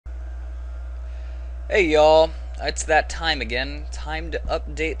Hey y'all, it's that time again. Time to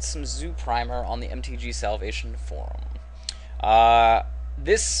update some Zoo Primer on the MTG Salvation Forum. Uh,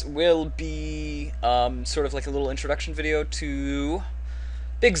 this will be sort of like a little introduction video to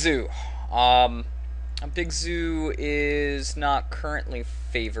Big Zoo. Um, Big Zoo is not currently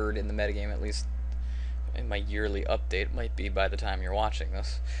favored in the metagame, at least in my yearly update. It might be by the time you're watching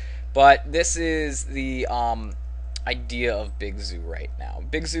this. But this is the idea of Big Zoo right now.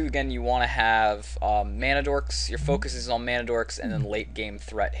 Big Zoo, again, you want to have mana dorks. Your focus is on mana dorks and then late game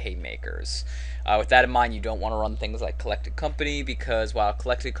threat haymakers. With that in mind, you don't want to run things like Collected Company, because while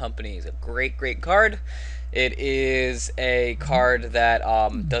Collected Company is a great card, it is a card that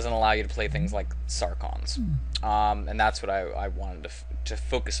doesn't allow you to play things like Sarkons. And that's what I wanted to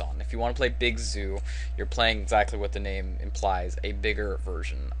focus on. If you want to play Big Zoo, you're playing exactly what the name implies, a bigger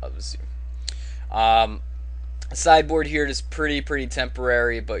version of Zoo. Sideboard here is pretty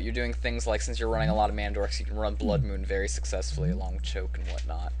temporary, but you're doing things like, since you're running a lot of mana dorks, you can run Blood Moon very successfully along with Choke and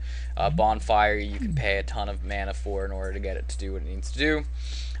whatnot. Bonfire, you can pay a ton of mana for in order to get it to do what it needs to do.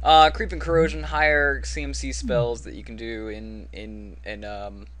 Creep and Corrosion, higher CMC spells that you can do in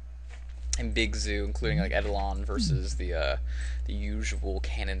Big Zoo, including like Eidolon versus the usual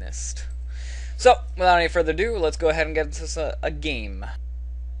Canonist. So, without any further ado, let's go ahead and get into a game.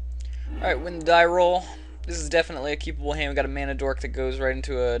 Alright, win the die roll. This is definitely a keepable hand. We got a mana dork that goes right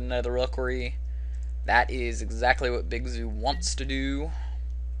into another reliquary. That is exactly what Big Zoo wants to do.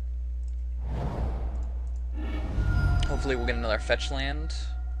 Hopefully we'll get another fetch land.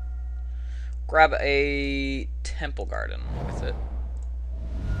 Grab a Temple Garden with it.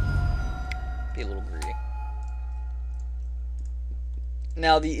 Be a little greedy.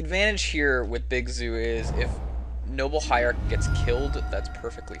 Now the advantage here with Big Zoo is if Noble Hierarch gets killed, that's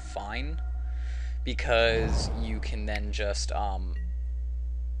perfectly fine, because you can then just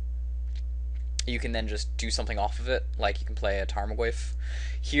do something off of it, like you can play a Tarmogoyf.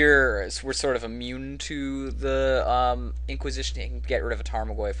 Here, we're sort of immune to the Inquisition. You can get rid of a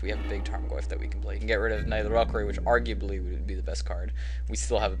Tarmogoyf. We have a big Tarmogoyf that we can play. You can get rid of Knight of the Reliquary, which arguably would be the best card. We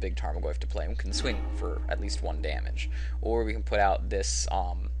still have a big Tarmogoyf to play, and we can swing for at least 1 damage. Or we can put out this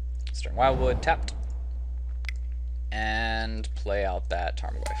Stirring Wildwood, tapped, and play out that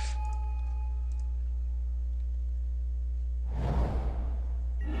Tarmogoyf.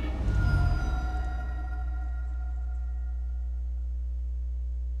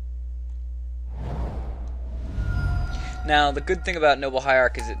 Now, the good thing about Noble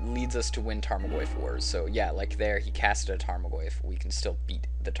Hierarch is it leads us to win Tarmogoyf Wars. So, yeah, like there, he casted a Tarmogoyf. We can still beat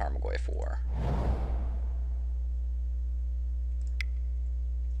the Tarmogoyf War.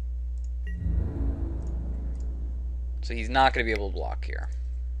 So he's not going to be able to block here.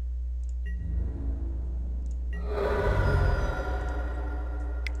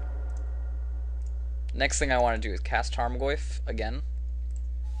 Next thing I want to do is cast Tarmogoyf again,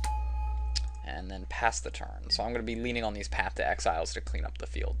 and then pass the turn. So I'm going to be leaning on these Path to Exiles to clean up the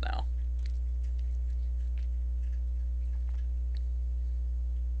field now.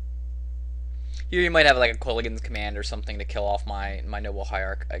 Here you might have like a Kolaghan's Command or something to kill off my Noble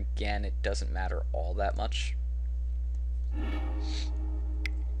Hierarch. Again, it doesn't matter all that much.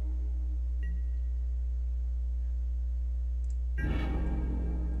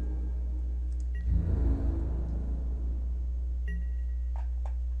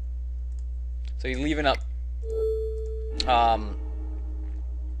 So he's leaving up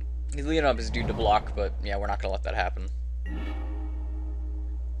his dude to block, but yeah, we're not gonna let that happen.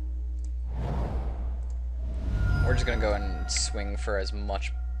 We're just gonna go and swing for as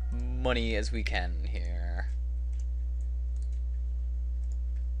much money as we can here.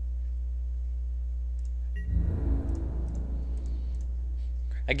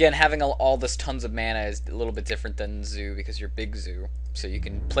 Again, having all this tons of mana is a little bit different than Zoo, because you're Big Zoo, so you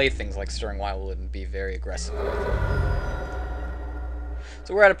can play things like Stirring Wildwood and be very aggressive with it.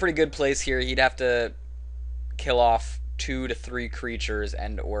 So we're at a pretty good place here. He'd have to kill off 2 to 3 creatures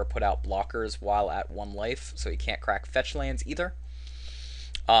and or put out blockers while at 1 life, so he can't crack fetch lands either.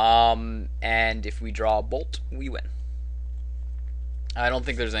 And if we draw a bolt, we win. I don't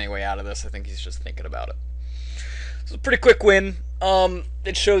think there's any way out of this. I think he's just thinking about it. So, a pretty quick win.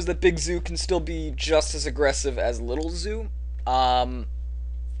 It shows that Big Zoo can still be just as aggressive as Little Zoo. But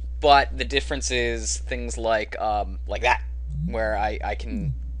the difference is things like that, where I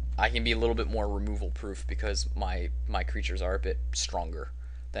can be a little bit more removal proof because my creatures are a bit stronger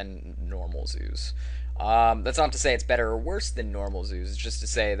than normal zoos. That's not to say it's better or worse than normal zoos. It's just to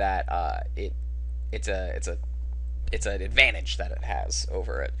say that it's an advantage that it has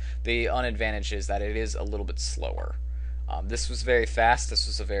over it. The unadvantage is that it is a little bit slower. This was very fast. This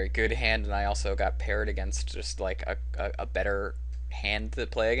was a very good hand, and I also got paired against just like a better hand to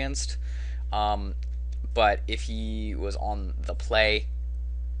play against. But if he was on the play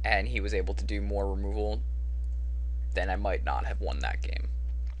and he was able to do more removal, then I might not have won that game.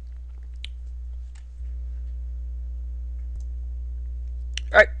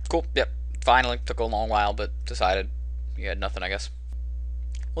 Alright, cool. Yep. Finally. Took a long while, but decided you had nothing, I guess.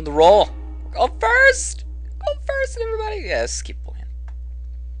 On the roll. Go first! Go first, everybody! Yes, keep playing.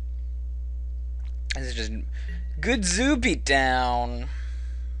 This is just good zoo beat down.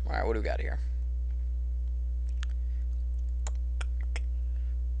 Alright, what do we got here?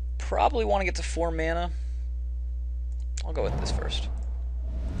 Probably want to get to 4 mana. I'll go with this first.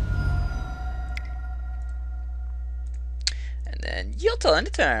 And then you'll end a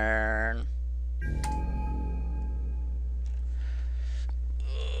turn.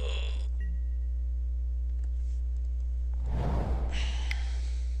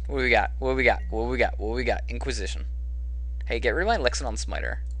 What do we got? What do we got? What do we got? What do we got? Inquisition. Hey, get rid of my Lexodon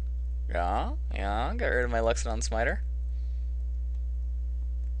Smiter. Yeah, get rid of my Lexodon Smiter.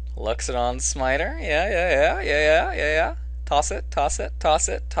 Lexodon Smiter. Yeah. Toss it, toss it, toss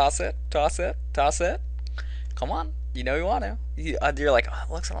it, toss it, toss it, toss it. Come on. You know you want to. You're like,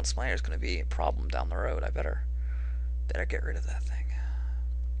 oh, Lexodon Smiter is going to be a problem down the road. I better get rid of that thing.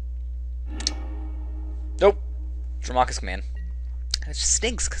 Nope. Dramakus Command. It just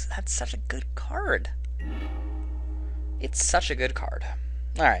stinks because that's such a good card. It's such a good card.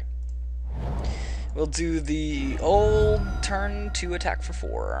 Alright. We'll do the old turn to attack for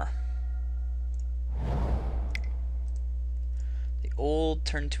 4. The old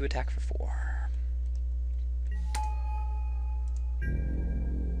turn to attack for 4.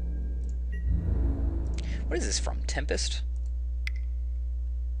 What is this from? Tempest?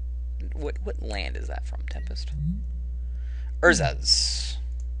 What land is that from? Tempest? Urza's.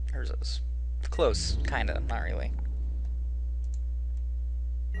 Close, kinda, not really.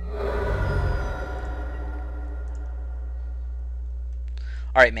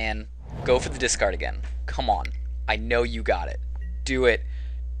 Alright, man. Go for the discard again. Come on. I know you got it. Do it.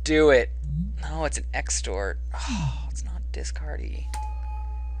 Do it. No, it's an extort. Oh, it's not discardy.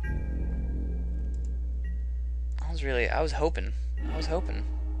 I was hoping.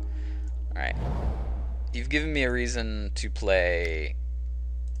 Alright. You've given me a reason to play...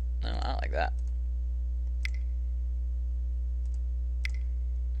 No, I don't like that.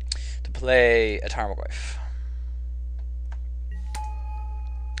 To play a Tarmogoyf.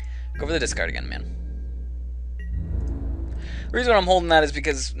 Go for the discard again, man. The reason I'm holding that is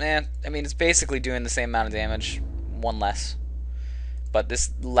because, I mean, it's basically doing the same amount of damage, 1 less. But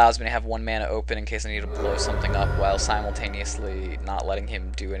this allows me to have 1 mana open in case I need to blow something up while simultaneously not letting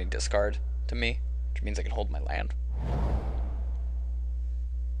him do any discard to me. Which means I can hold my land.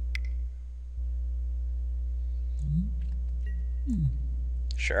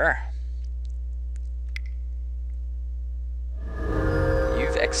 Sure.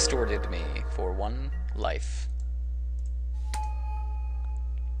 You've extorted me for 1 life.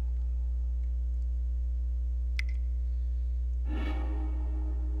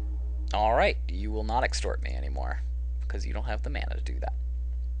 Alright, you will not extort me anymore, because you don't have the mana to do that.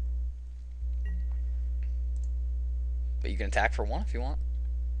 But you can attack for 1 if you want.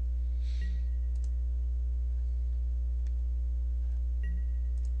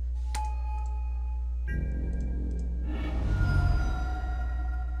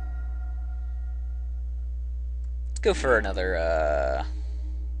 Let's go for another,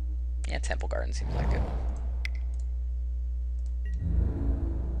 yeah, Temple Garden seems like a good one.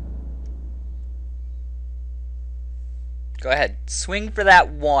 Go ahead, swing for that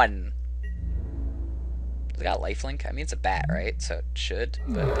 1. It got lifelink? I mean, it's a bat, right? So it should,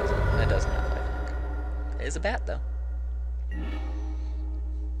 but it doesn't. It doesn't have lifelink. It is a bat, though.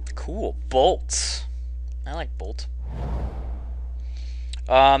 Cool. Bolt. I like Bolt.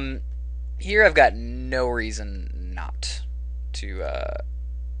 Here I've got no reason not to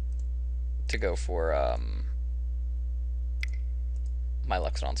go for my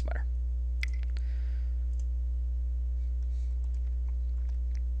Lexodon Smiter.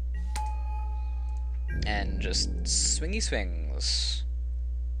 And just swingy swings.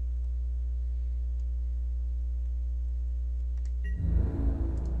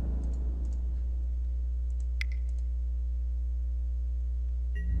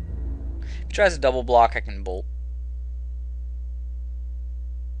 If he tries to double block, I can bolt.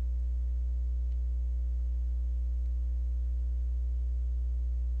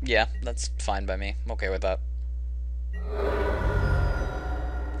 Yeah, that's fine by me. I'm okay with that.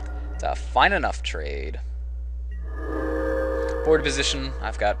 It's a fine enough trade. Board position,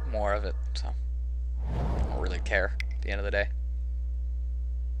 I've got more of it, so I don't really care at the end of the day.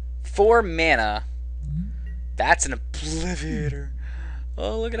 4 mana. That's an Obliviator.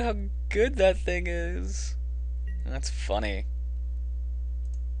 Oh, look at how good that thing is. That's funny.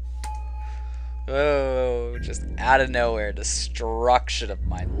 Oh, just out of nowhere, destruction of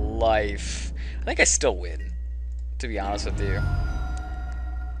my life. I think I still win, to be honest with you.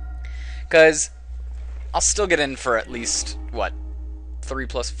 Because I'll still get in for at least, what, 3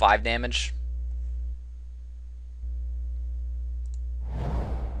 plus 5 damage?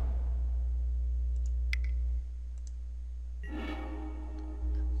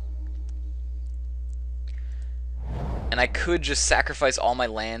 And I could just sacrifice all my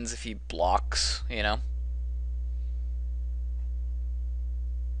lands if he blocks, you know?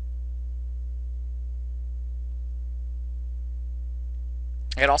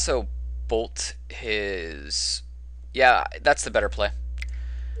 I could also bolt his... Yeah, that's the better play.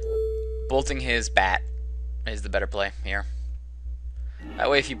 Bolting his bat is the better play here. That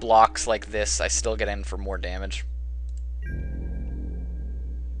way if he blocks like this, I still get in for more damage.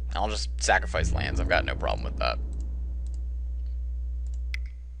 I'll just sacrifice lands, I've got no problem with that.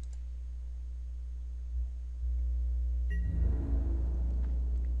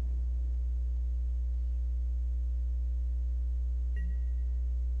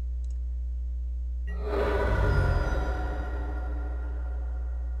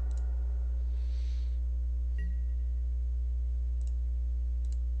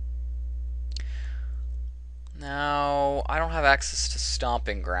 Now, I don't have access to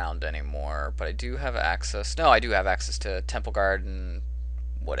Stomping Ground anymore, but I do have access... No, I do have access to Temple Guard and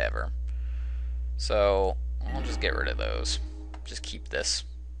whatever. So, I'll just get rid of those. Just keep this.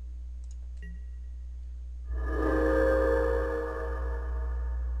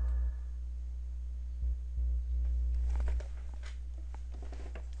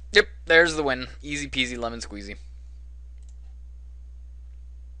 Yep, there's the win. Easy peasy lemon squeezy.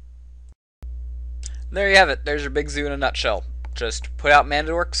 There you have it. There's your big zoo in a nutshell. Just put out mana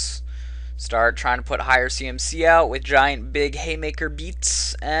dorks, start trying to put higher CMC out with giant big haymaker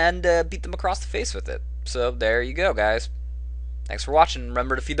beats, and beat them across the face with it. So there you go, guys. Thanks for watching.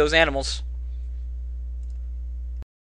 Remember to feed those animals.